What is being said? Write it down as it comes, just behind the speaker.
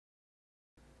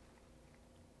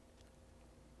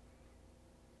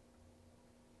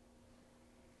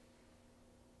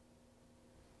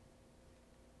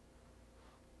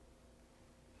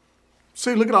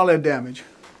See, look at all that damage.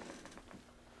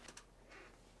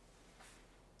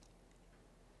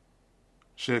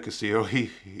 Shit, Castillo,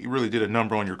 he really did a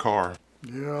number on your car.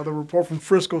 Yeah, the report from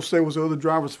Frisco said it was the other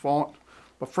driver's fault.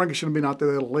 But Frankie shouldn't have been out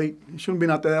there that late. He shouldn't have been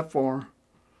out there that far.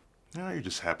 Yeah, you're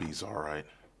just happy he's all right.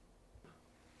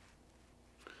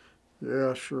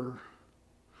 Yeah, sure.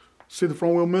 See the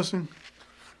front wheel missing?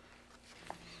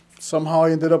 Somehow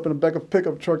he ended up in the back of a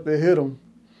pickup truck that hit him.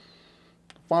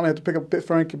 Finally had to pick up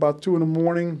Frankie about 2 in the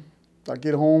morning. I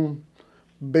get home,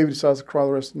 baby decides to cry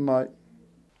the rest of the night.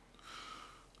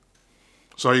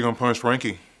 So how you gonna punish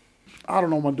Frankie? I don't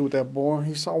know what I'm gonna do with that boy.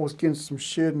 He's always getting some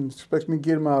shit and expects me to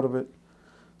get him out of it.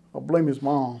 I'll blame his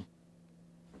mom.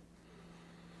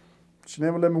 She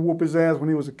never let me whoop his ass when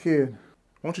he was a kid.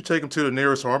 Why don't you take him to the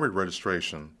nearest army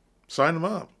registration? Sign him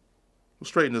up. We'll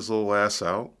straighten his little ass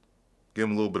out. Give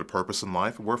him a little bit of purpose in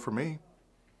life. It worked for me.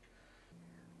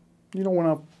 You know, when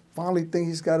I finally think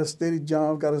he's got a steady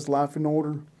job, got his life in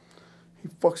order, he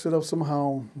fucks it up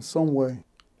somehow, in some way.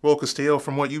 Well, Castillo,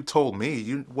 from what you told me,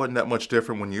 you wasn't that much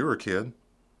different when you were a kid.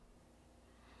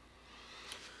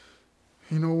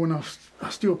 You know, when I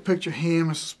still picture him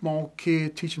as a small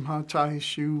kid, teach him how to tie his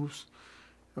shoes.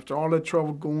 After all that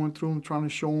trouble going through him, trying to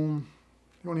show him,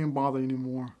 he don't even bother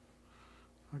anymore.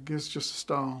 I guess it's just a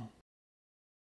style.